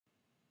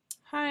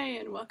Hi,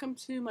 and welcome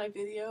to my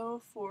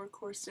video for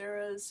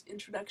Coursera's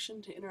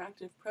Introduction to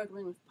Interactive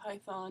Programming with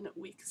Python,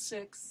 Week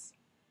 6.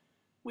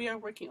 We are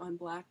working on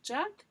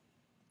Blackjack,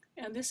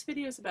 and this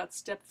video is about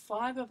step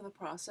 5 of the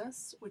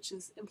process, which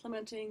is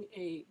implementing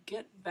a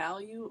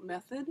getValue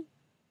method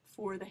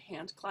for the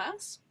hand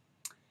class.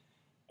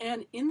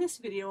 And in this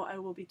video, I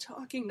will be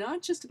talking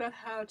not just about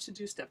how to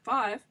do step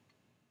 5,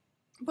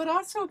 but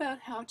also about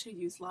how to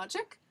use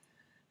logic,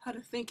 how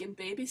to think in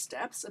baby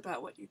steps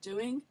about what you're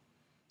doing,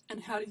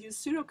 and how to use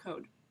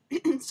pseudocode.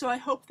 So I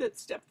hope that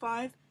step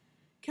 5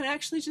 can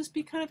actually just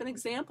be kind of an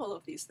example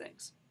of these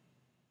things.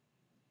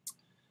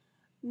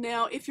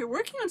 Now, if you're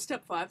working on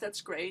step 5, that's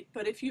great,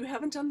 but if you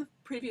haven't done the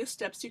previous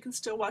steps, you can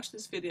still watch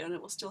this video and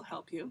it will still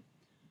help you.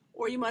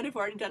 Or you might have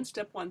already done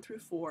step 1 through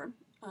 4.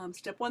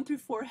 Step 1 through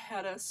 4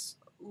 had us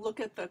look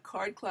at the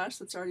card class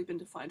that's already been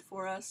defined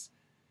for us,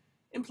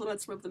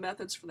 implement some of the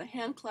methods for the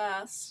hand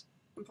class,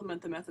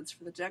 implement the methods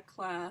for the deck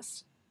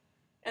class,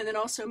 and then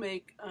also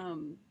make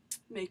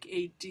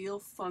a deal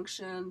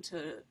function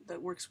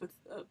that works with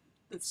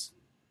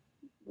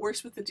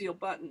the deal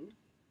button,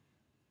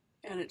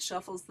 and it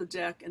shuffles the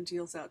deck and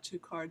deals out 2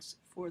 cards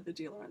for the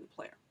dealer and the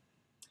player.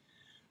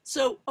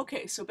 So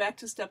back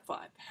to step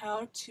 5,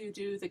 how to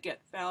do the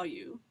get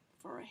value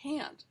for a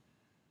hand.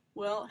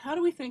 Well, how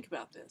do we think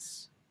about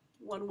this?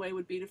 One way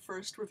would be to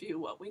first review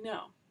what we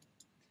know.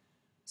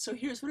 So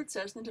here's what it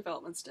says in the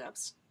development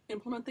steps.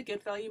 Implement the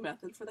get value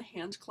method for the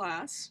hand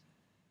class.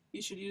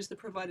 You should use the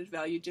provided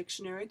value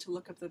dictionary to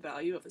look up the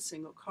value of a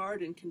single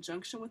card in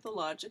conjunction with the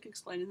logic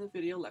explained in the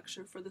video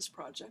lecture for this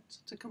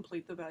project to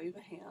compute the value of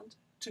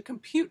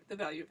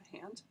a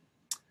hand.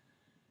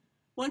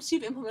 Once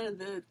you've implemented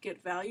the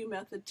get value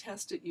method,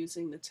 test it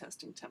using the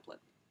testing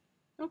template.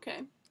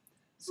 Okay,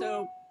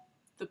 so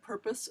the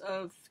purpose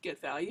of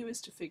get value is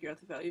to figure out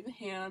the value of a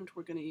hand.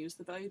 We're going to use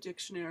the value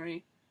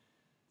dictionary.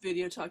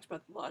 Video talked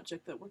about the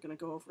logic that we're going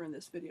to go over in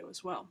this video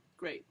as well.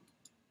 Great.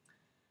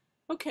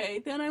 Okay,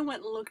 then I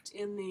went and looked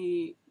in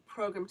the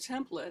program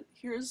template.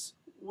 Here's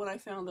what I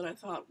found that I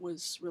thought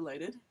was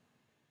related.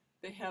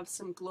 They have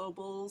some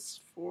globals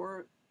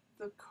for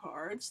the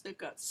cards. They've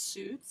got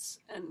suits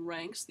and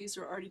ranks. These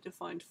are already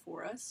defined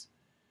for us.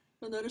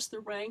 You'll notice the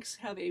ranks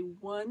have a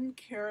one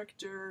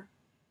character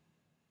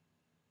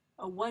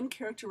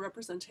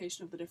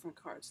representation of the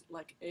different cards,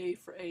 like A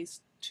for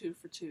ace, 2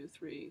 for 2,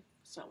 3,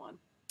 so on.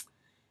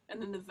 And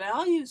then the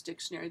values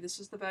dictionary, this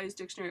is the values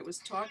dictionary it was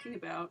talking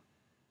about.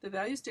 The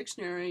values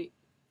dictionary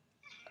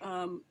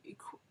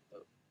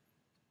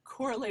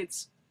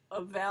correlates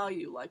a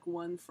value like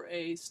 1 for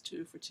ace,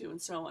 2 for 2,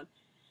 and so on.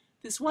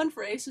 This 1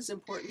 for ace is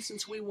important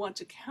since we want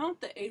to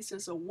count the ace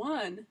as a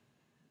 1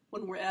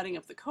 when we're adding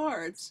up the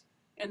cards,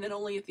 and then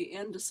only at the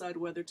end decide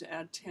whether to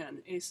add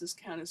 10. Aces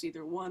count as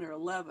either 1 or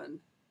 11,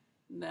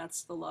 and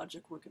that's the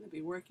logic we're going to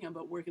be working on,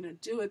 but we're going to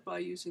do it by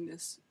using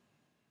this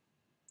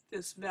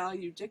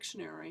value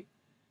dictionary.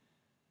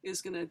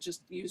 Is going to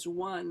just use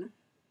 1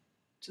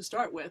 to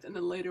start with, and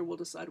then later we'll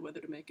decide whether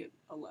to make it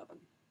 11.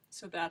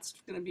 So that's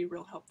going to be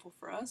real helpful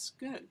for us.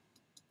 Good.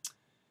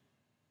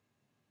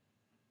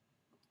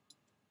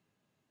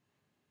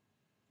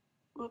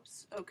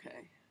 Whoops,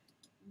 okay.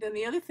 Then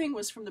the other thing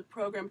was from the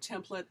program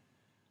template.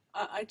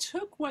 I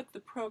took what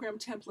the program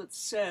template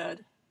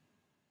said,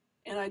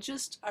 and I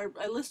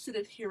listed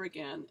it here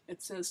again.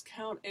 It says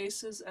count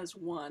aces as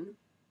 1.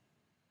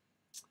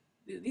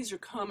 These are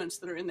comments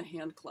that are in the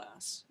hand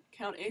class.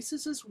 Count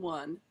aces as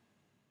 1.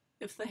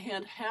 If the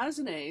hand has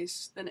an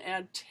ace, then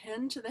add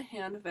 10 to the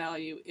hand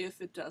value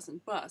if it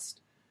doesn't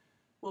bust.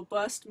 Well,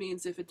 bust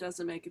means if it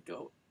doesn't make it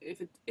go,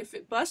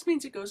 bust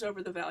means it goes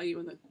over the value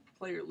and the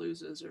player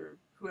loses, or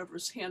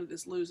whoever's hand it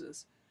is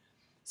loses.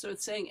 So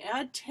it's saying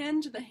add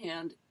 10 to the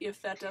hand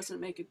if that doesn't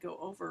make it go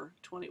over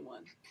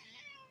 21.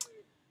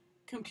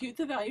 Compute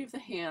the value of the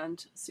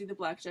hand. See the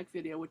Blackjack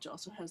video, which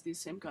also has these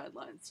same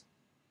guidelines.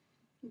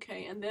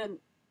 Okay, and then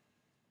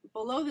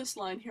below this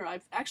line here,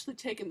 I've actually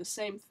taken the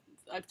same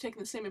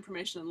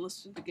information and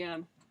listed it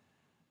again.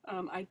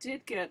 I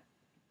did get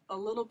a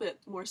little bit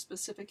more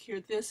specific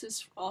here. This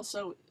is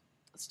also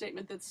a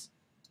statement that's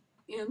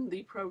in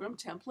the program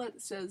template.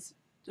 It says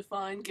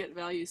define get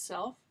value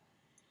self.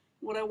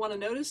 What I want to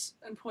notice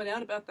and point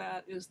out about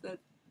that is that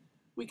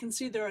we can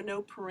see there are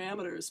no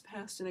parameters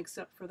passed in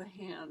except for the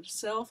hand.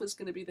 Self is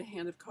going to be the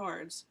hand of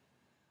cards.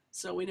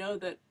 So we know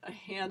that a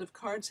hand of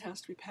cards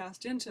has to be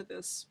passed into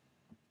this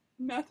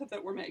method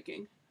that we're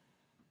making.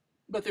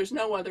 But there's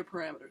no other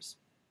parameters.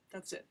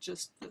 That's it,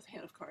 just the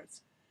hand of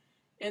cards.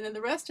 And then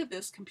the rest of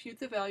this, compute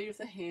the value of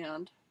the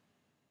hand,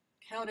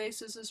 count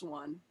aces as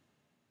 1.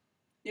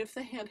 If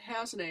the hand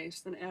has an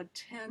ace, then add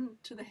 10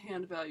 to the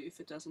hand value if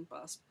it doesn't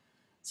bust.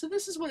 So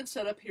this is what it's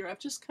set up here.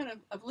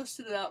 I've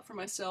listed it out for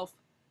myself,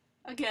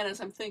 again,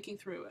 as I'm thinking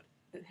through it.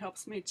 It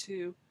helps me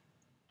to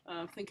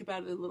think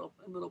about it in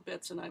little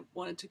bits, and I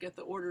wanted to get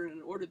the order in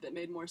an order that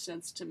made more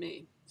sense to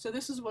me. So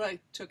this is what I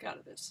took out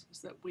of this, is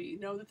that we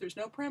know that there's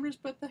no parameters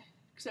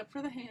except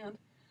for the hand.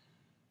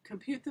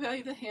 Compute the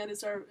value of the hand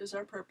is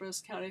our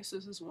purpose. Count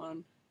aces as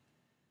 1.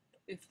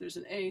 If there's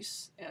an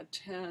ace, add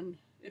 10.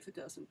 if it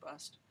doesn't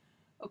bust.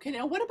 Okay,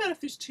 now what about if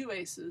there's two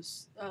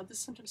aces? This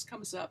sometimes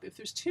comes up. If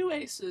there's two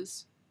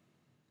aces,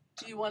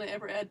 do you want to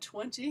ever add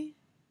 20?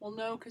 Well,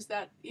 no, because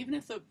that, even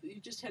if you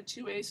just had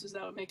two aces,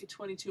 that would make it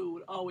 22. It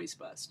would always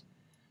bust.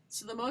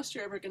 So the most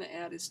you're ever going to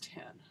add is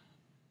 10.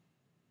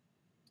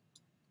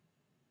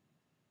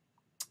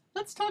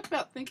 Let's talk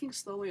about thinking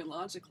slowly and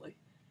logically.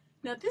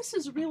 Now, this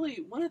is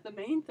really one of the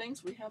main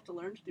things we have to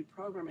learn to do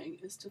programming,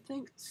 is to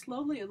think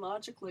slowly and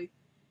logically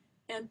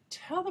and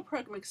tell the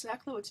program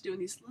exactly what to do in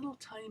these little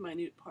tiny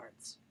minute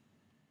parts.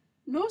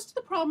 Most of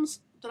the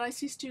problems that I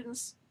see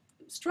students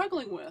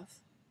struggling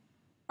with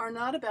are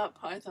not about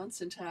Python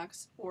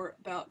syntax or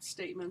about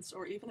statements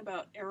or even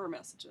about error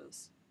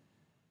messages.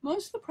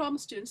 Most of the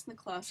problems students in the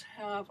class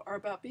have are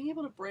about being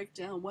able to break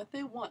down what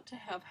they want to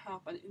have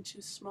happen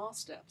into small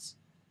steps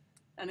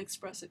and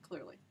express it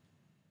clearly.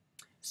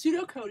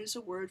 Pseudocode is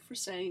a word for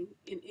saying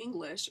in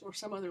English or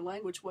some other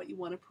language what you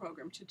want a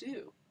program to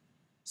do.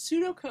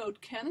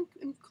 Pseudocode can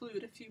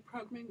include a few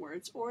programming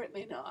words, or it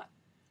may not.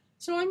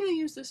 So I'm going to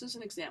use this as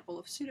an example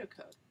of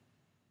pseudocode.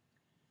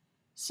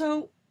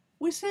 So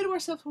we say to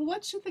ourselves, well,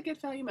 what should the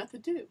getValue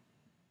method do?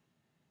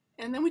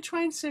 And then we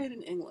try and say it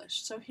in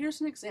English. So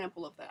here's an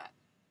example of that.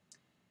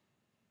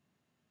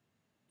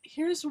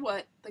 Here's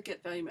what the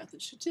getValue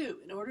method should do.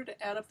 In order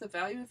to add up the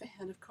value of a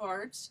hand of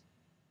cards,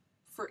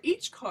 for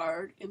each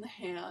card in the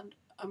hand,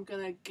 I'm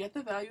going to get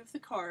the value of the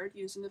card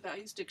using the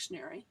values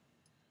dictionary.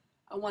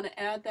 I want to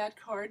add that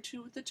card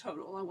to the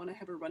total. I want to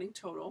have a running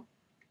total.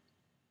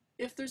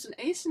 If there's an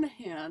ace in the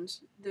hand,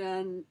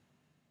 then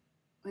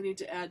I need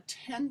to add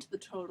 10 to the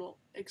total,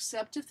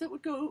 except if it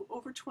would go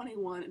over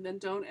 21, and then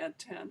don't add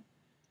 10.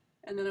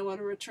 And then I want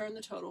to return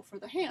the total for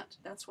the hand.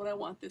 That's what I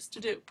want this to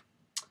do.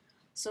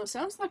 So it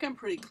sounds like I'm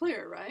pretty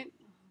clear, right?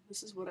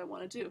 This is what I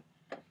want to do.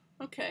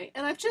 Okay,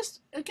 and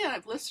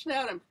I've listed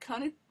out, I'm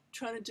kind of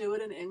trying to do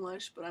it in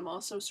English, but I'm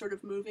also sort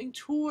of moving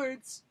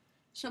towards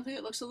something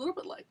that looks a little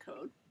bit like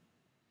code.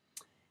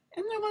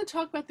 And then I want to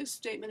talk about this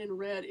statement in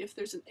red. If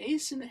there's an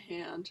ace in the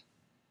hand,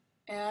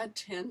 add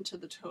 10 to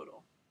the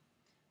total,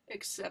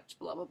 except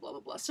blah, blah, blah, blah,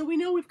 blah. So we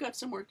know we've got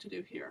some work to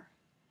do here.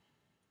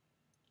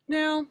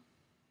 Now,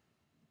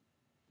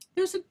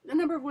 there's a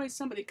number of ways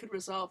somebody could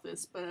resolve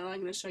this, but I'm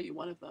going to show you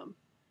one of them.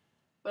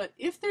 But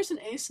if there's an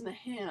ace in the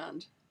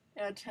hand,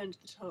 add 10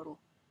 to the total.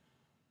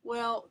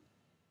 Well,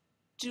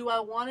 do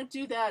I want to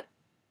do that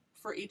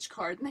for each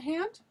card in the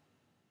hand?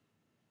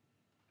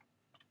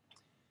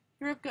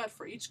 Here I've got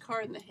for each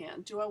card in the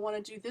hand. Do I want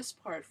to do this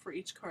part for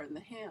each card in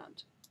the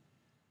hand?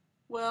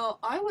 Well,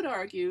 I would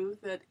argue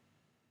that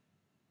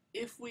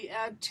if we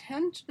add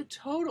 10 to the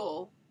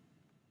total,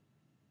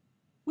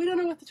 we don't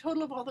know what the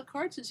total of all the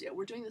cards is yet.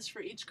 We're doing this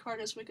for each card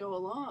as we go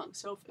along.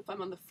 So if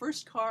I'm on the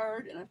first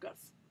card and I've got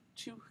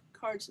 2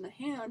 cards in the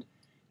hand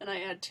and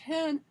I add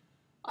 10,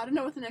 I don't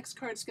know what the next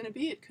card is going to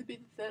be. It could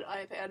be that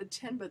I've added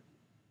 10, but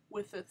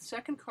with the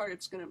second card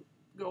it's going to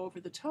go over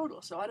the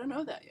total. So I don't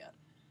know that yet.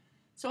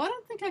 So I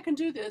don't think I can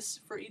do this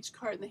for each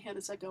card in the hand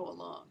as I go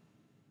along.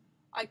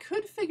 I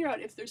could figure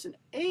out if there's an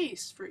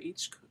ace for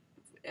each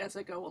as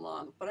I go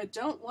along, but I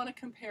don't want to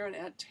compare and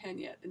add 10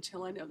 yet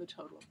until I know the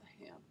total of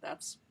the hand.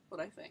 That's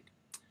what I think.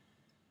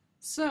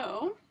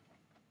 So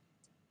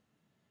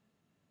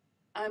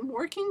I'm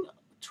working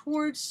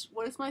towards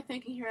what is my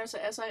thinking here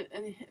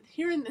and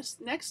here in this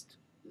next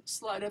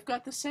slide I've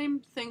got the same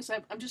things.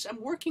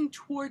 I'm working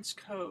towards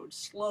code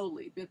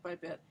slowly, bit by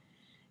bit,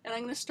 and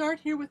I'm going to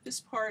start here with this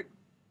part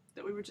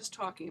that we were just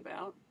talking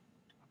about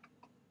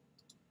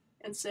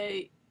and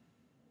say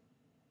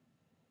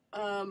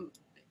I'm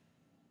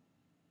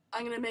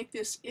going to make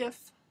this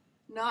if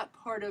not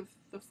part of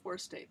the for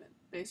statement.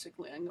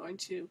 Basically, I'm going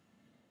to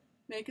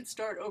make it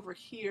start over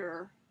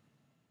here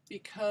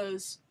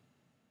because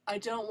I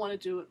don't want to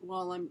do it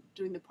while I'm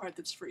doing the part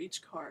that's for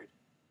each card.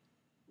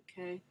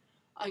 Okay,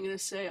 I'm going to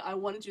say I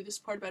want to do this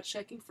part about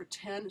checking for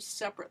 10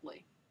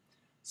 separately.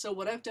 So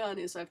what I've done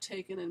is I've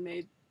taken and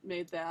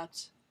made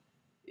that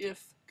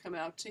if come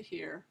out to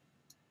here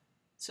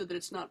so that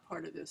it's not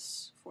part of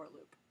this for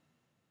loop.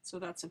 So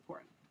that's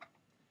important.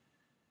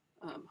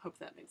 Hope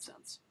that made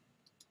sense.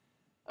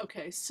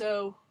 Okay,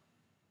 so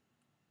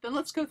then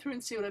let's go through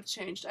and see what I've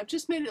changed. I've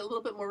just made it a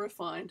little bit more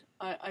refined.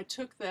 I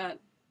took that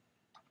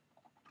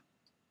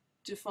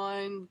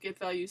define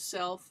getValue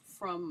self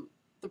from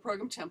the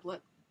program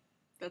template.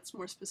 That's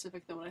more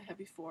specific than what I had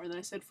before. And then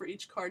I said for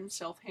each card in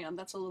self hand,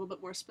 that's a little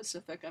bit more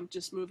specific. I'm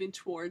just moving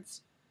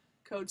towards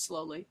code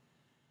slowly.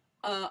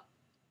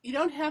 You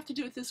don't have to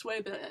do it this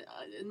way, but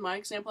in my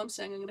example, I'm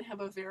saying I'm going to have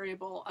a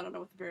variable. I don't know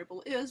what the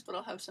variable is, but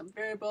I'll have some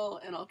variable,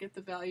 and I'll get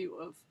the value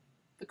of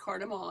the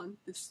card I'm on.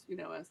 This,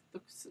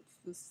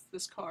 as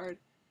this card.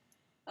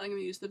 I'm going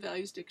to use the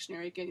values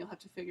dictionary. Again, you'll have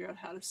to figure out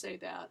how to say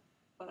that.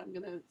 But I'm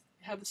going to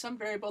have some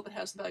variable that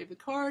has the value of the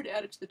card,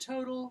 add it to the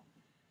total.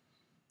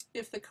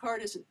 If the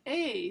card is an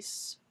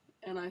ace,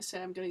 and I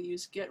say I'm going to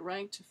use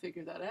getRank to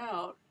figure that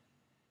out,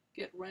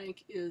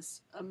 getRank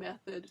is a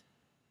method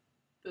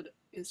that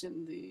is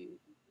in the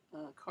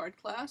card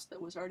class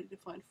that was already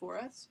defined for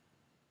us.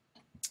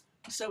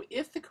 So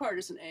if the card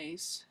is an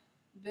ace,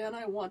 then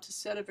I want to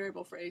set a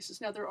variable for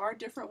aces. Now there are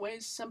different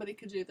ways somebody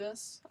could do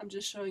this. I'm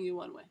just showing you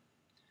one way.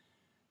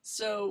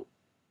 So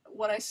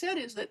what I said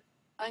is that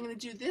I'm going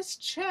to do this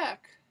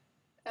check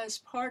as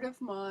part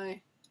of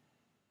my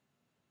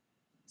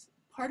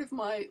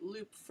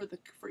loop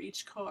for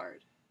each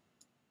card.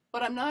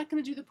 But I'm not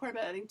going to do the part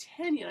about adding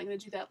 10 yet. I'm going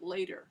to do that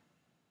later.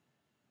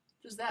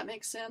 Does that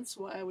make sense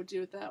why I would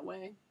do it that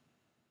way?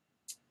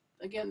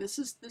 Again, this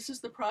is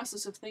the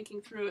process of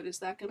thinking through it. Is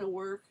that going to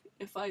work?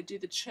 If I do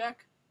the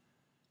check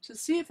to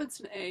see if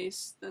it's an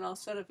ace, then I'll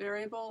set a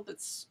variable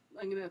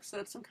I'm going to set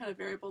up some kind of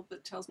variable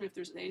that tells me if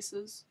there's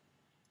aces,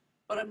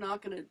 but I'm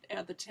not going to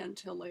add the 10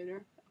 till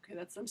later. Okay,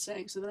 that's what I'm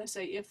saying. So then I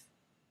say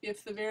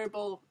if the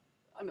variable,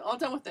 I'm all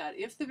done with that.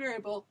 If the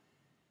variable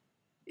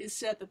is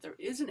set that there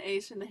is an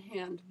ace in the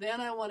hand,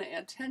 then I want to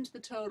add 10 to the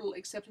total,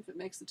 except if it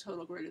makes the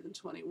total greater than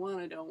 21,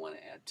 I don't want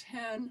to add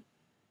 10,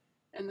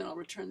 and then I'll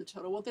return the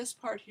total. Well, this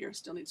part here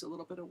still needs a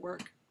little bit of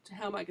work. So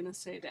how am I going to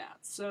say that?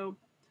 So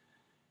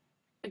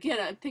again,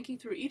 I'm thinking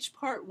through each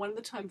part one at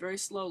a time very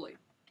slowly,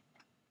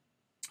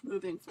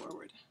 moving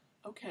forward.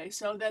 Okay,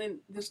 so then in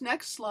this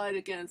next slide,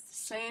 again, it's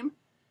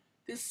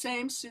this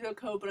same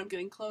pseudocode, but I'm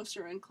getting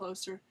closer and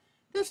closer.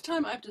 This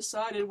time I've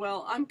decided,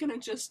 well, I'm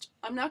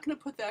not going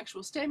to put the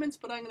actual statements,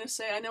 but I'm going to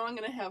say, I know I'm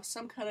going to have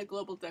some kind of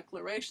global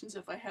declarations.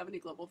 If I have any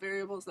global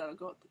variables, that'll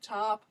go at the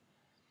top.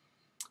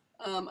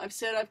 I've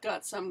said I've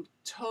got some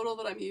total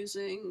that I'm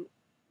using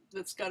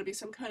that's got to be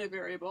some kind of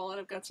variable, and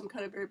I've got some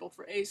kind of variable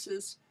for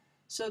aces.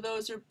 So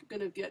those are going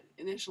to get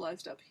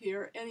initialized up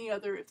here.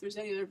 If there's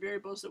any other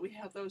variables that we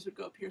have, those would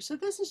go up here. So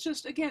this is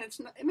just, again,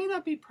 it may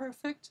not be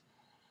perfect,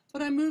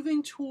 but I'm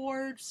moving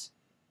towards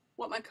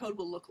what my code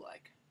will look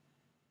like.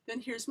 Then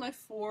here's my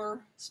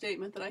for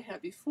statement that I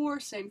had before.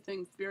 Same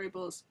thing,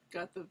 variables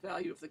got the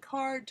value of the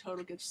card,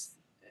 total gets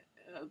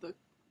the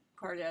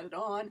card added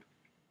on.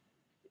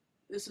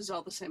 This is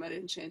all the same. I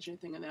didn't change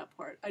anything in that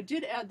part. I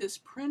did add this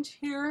print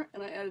here,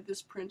 and I added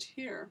this print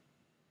here.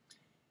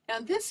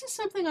 And this is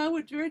something I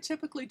would very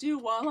typically do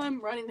while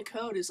I'm writing the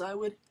code, is I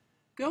would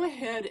go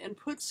ahead and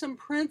put some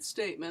print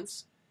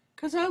statements,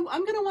 because I'm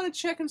going to want to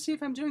check and see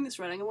if I'm doing this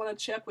right. I'm going to want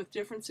to check with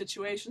different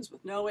situations,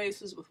 with no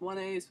aces, with one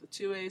ace, with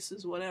two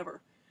aces,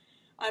 whatever.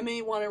 I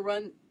may want to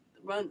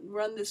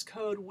run this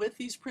code with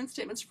these print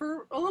statements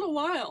for a little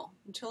while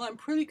until I'm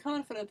pretty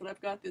confident that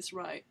I've got this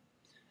right.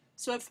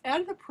 So I've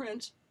added a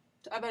print.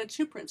 I've added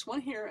two prints,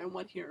 one here and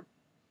one here.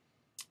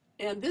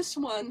 And this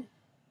one,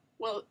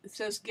 well, it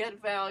says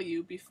get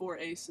value before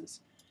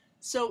aces.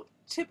 So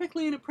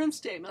typically in a print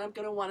statement, I'm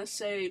going to want to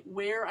say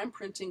where I'm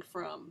printing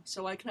from,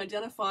 so I can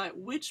identify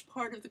which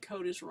part of the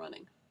code is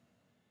running.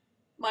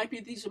 Might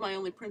be these are my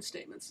only print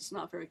statements. It's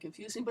not very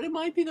confusing, but it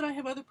might be that I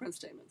have other print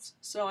statements.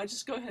 So I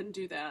just go ahead and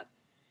do that.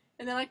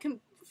 And then I can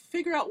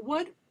figure out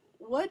what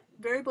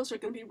variables are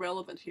going to be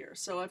relevant here.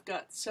 So I've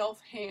got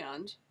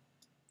self-hand.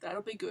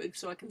 That'll be good,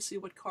 so I can see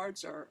what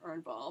cards are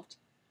involved.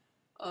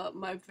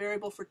 My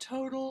variable for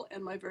total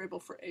and my variable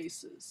for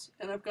aces.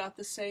 And I've got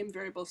the same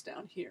variables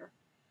down here.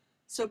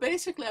 So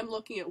basically I'm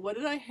looking at what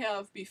did I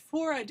have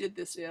before I did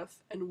this if,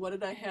 and what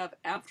did I have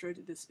after I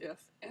did this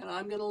if. And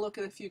I'm going to look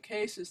at a few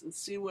cases and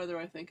see whether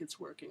I think it's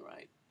working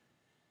right.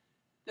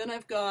 Then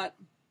I've got,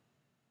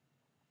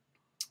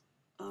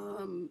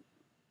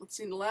 let's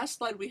see, in the last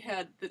slide we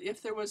had that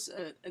if there was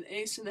an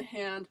ace in the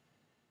hand,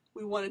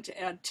 we wanted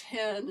to add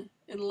 10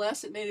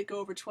 unless it made it go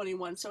over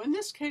 21. So in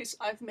this case,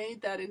 I've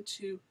made that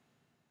into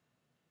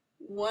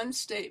one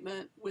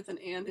statement with an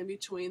and in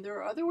between. There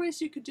are other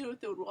ways you could do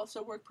it that would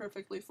also work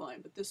perfectly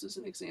fine, but this is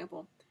an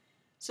example.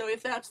 So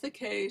if that's the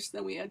case,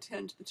 then we add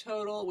 10 to the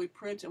total, we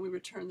print, and we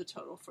return the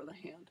total for the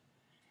hand.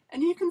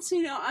 And you can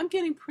see now I'm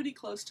getting pretty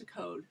close to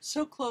code,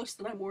 so close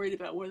that I'm worried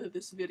about whether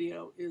this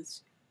video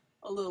is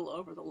a little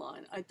over the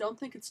line. I don't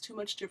think it's too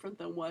much different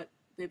than what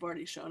they've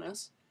already shown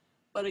us.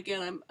 But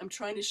again, I'm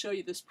trying to show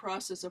you this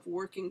process of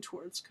working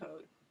towards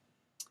code.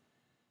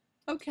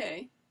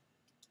 Okay.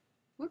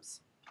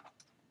 Whoops.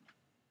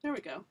 There we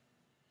go.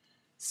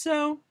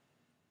 So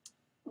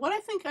what I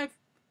think I've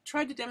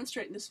tried to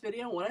demonstrate in this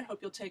video, and what I hope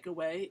you'll take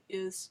away,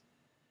 is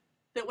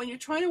that when you're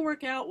trying to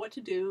work out what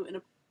to do in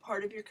a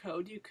part of your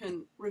code, you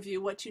can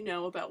review what you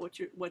know about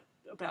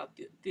about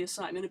the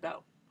assignment,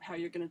 about how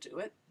you're going to do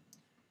it.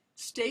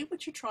 State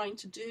what you're trying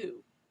to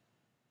do.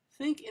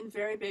 Think in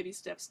very baby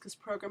steps, because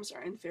programs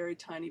are in very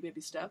tiny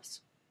baby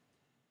steps.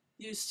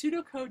 Use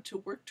pseudocode to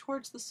work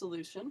towards the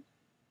solution.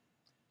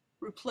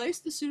 Replace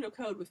the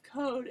pseudocode with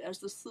code as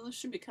the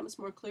solution becomes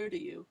more clear to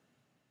you.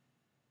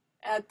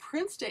 Add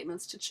print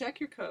statements to check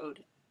your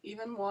code,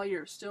 even while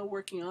you're still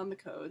working on the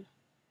code.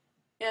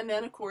 And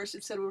then, of course,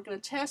 it said we're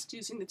going to test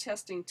using the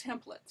testing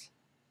template.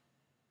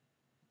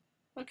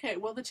 Okay,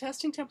 well, the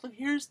testing template,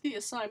 here's the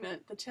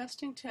assignment. The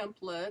testing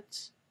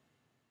template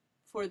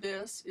for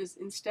this is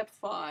in step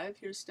 5.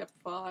 Here's step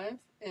 5.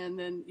 And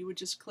then you would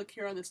just click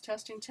here on this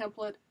testing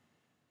template,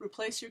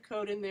 replace your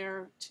code in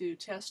there to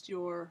test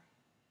your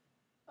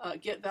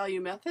get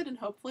value method, and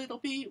hopefully it'll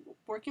be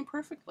working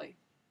perfectly.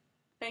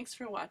 Thanks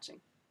for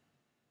watching.